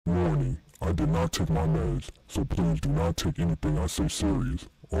I did not take my meds, so please do not take anything I say serious.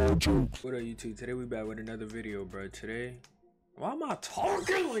 All jokes. What up, YouTube? Today we back with another video, bro. Today, why am I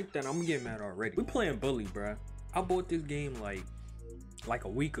talking like that? I'm getting mad already. We playing Bully, bro. I bought this game like a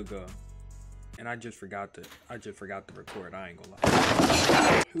week ago, and I just forgot to record. I ain't gonna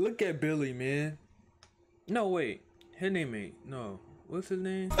lie. Look at Billy, man. No, wait. His name ain't. No. What's his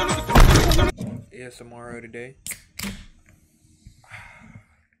name? ASMR today.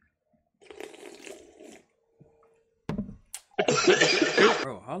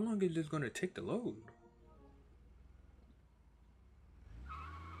 Bro, how long is this gonna take to load?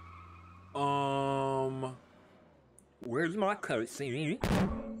 Where's my cutscene?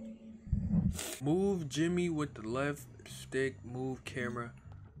 Move Jimmy with the left stick, move camera.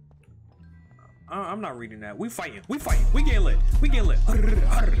 I'm not reading that. We fighting. We getting lit.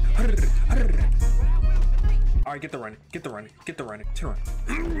 Alright, get the running. Turn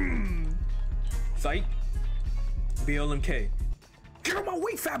around. Sight. BLMK. Get on my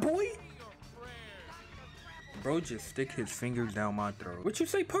way, fat boy! Bro just stick his fingers down my throat. What you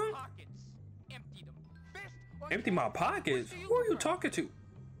say, punk? Empty my pockets? Who are you talking to?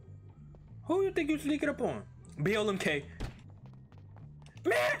 Who you think you sneaking up on? BLMK.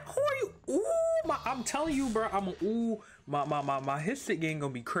 Man, who are you? Ooh, I'm telling you, bro. My hit stick game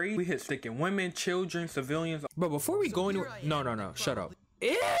gonna be crazy. We hit sticking women, children, civilians. But before we go anywhere, no, shut up.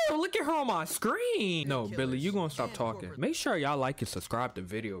 Ew, look at her on my screen. No, Billy, you gonna stop talking. Make sure y'all like and subscribe to the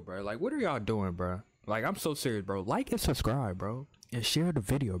video, bro. Like, what are y'all doing, bro? Like, I'm so serious, bro. Like and subscribe, bro. And share the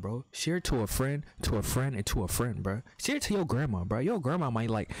video, bro. Share it to a friend, and to a friend, bro. Share it to your grandma, bro. Your grandma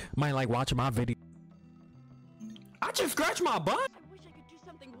might like watching my video. I just scratched my butt. I wish I could do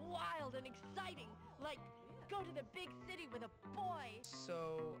something wild and exciting, like go to the big city with a boy.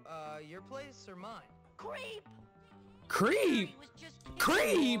 So, your place or mine? Creep.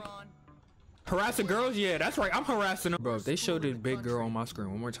 Harassing girls? Yeah, that's right. I'm harassing them. Bro, if they showed this big girl on my screen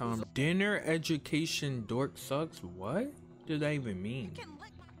one more time. Dinner education dork sucks. What does that even mean?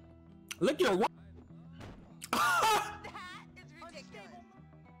 Look your what? That is ridiculous.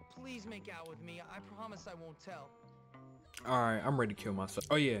 Please make out with me. I promise I won't tell. Alright, I'm ready to kill myself.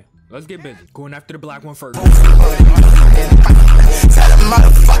 Oh yeah, let's get busy. Going after the black one first.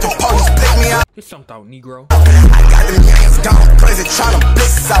 Get something out, Negro.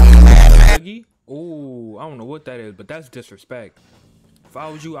 Ooh, I don't know what that is, but that's disrespect. If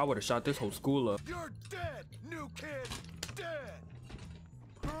I was you, I would have shot this whole school up. You're dead, new kid, dead.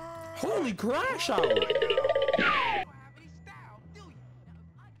 Holy crash out!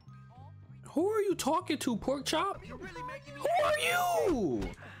 Who are you talking to, pork chop? Who are you?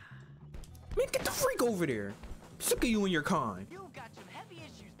 Man, get the freak over there. Sick of you and your kind.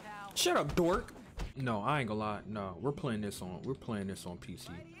 Shut up, dork. No, I ain't gonna lie. No, we're playing this on PC.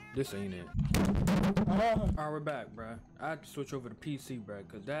 This ain't it. Alright, we're back, bruh. I had to switch over to PC, bruh,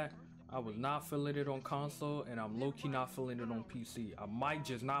 cause that I was not feeling it on console, and I'm low-key not feeling it on PC. I might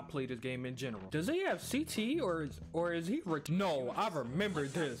just not play this game in general. Does he have CT or is he No, I remember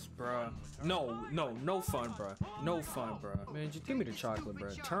this, bruh. No fun, bruh. No fun, bruh. Man, just give me the chocolate,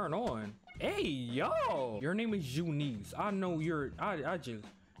 bruh. Turn on. Hey, yo! Your name is Eunice. I know you're I just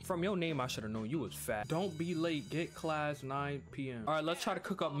from your name, I should have known you was fat. Don't be late. Get class 9 p.m. All right, let's try to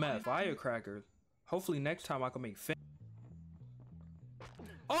cook up meth. Firecrackers. Hopefully next time I can make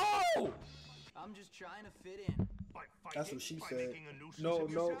Oh! I'm just trying to fit in. That's what she said. No,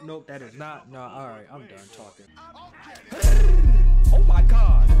 that is not. No, alright, I'm done talking. Oh my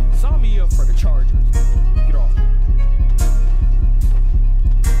god! Sign me up for the Chargers. Get off.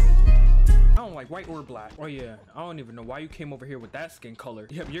 I don't like white or black. Oh yeah, I don't even know why you came over here with that skin color.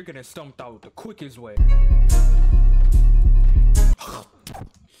 Yep, you're getting stumped out the quickest way.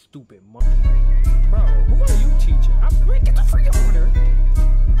 Stupid monkey. Bro, who are you teaching? Man, get the freak over there.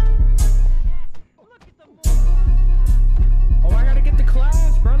 Oh, I gotta get the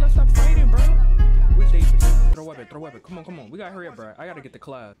class, bro. Let's stop fighting, bro. Where's David? Throw weapon. Come on. We gotta hurry up, bro. I gotta get the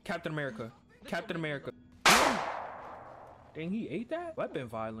class. Captain America. Dang, he ate that? Weapon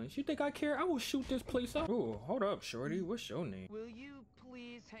violence. You think I care? I will shoot this place up. Ooh, hold up, shorty. What's your name? Will you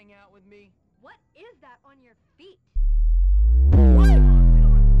please hang out with me? What is that on your feet? What?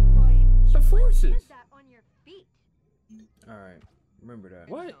 The forces. What is that on your feet? Alright, remember that.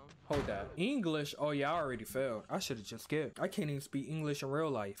 What? Hold that. English? Oh yeah, I already failed. I should have just skipped. I can't even speak English in real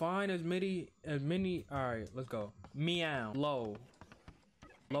life. Find as many. Alright, let's go. Meow. Low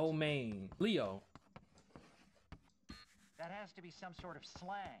main. Leo. That has to be some sort of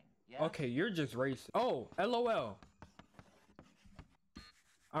slang, yeah? Okay, you're just racist. Oh, LOL.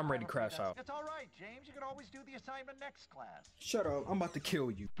 I'm ready to crash out. It's all right, James. You can always do the assignment next class. Shut up. I'm about to kill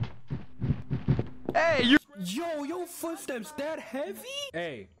you. Hey, you. Yo, your footsteps that heavy?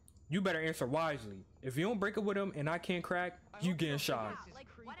 Hey, you better answer wisely. If you don't break up with him and I can't crack, you getting shot.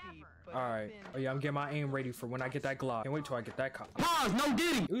 Alright. Oh yeah, I'm getting my aim ready for when I get that Glock. Can't wait till I get that cop. Pause, no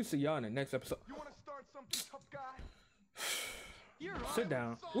Diddy! We'll see y'all in the next episode. You wanna start something, tough guy? Sit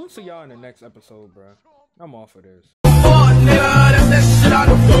down. We'll see y'all in the next episode, bro. I'm off of this. Nigga, that's that shit I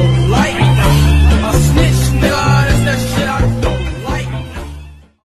don't like. A snitch, nigga, that's that shit I don't like.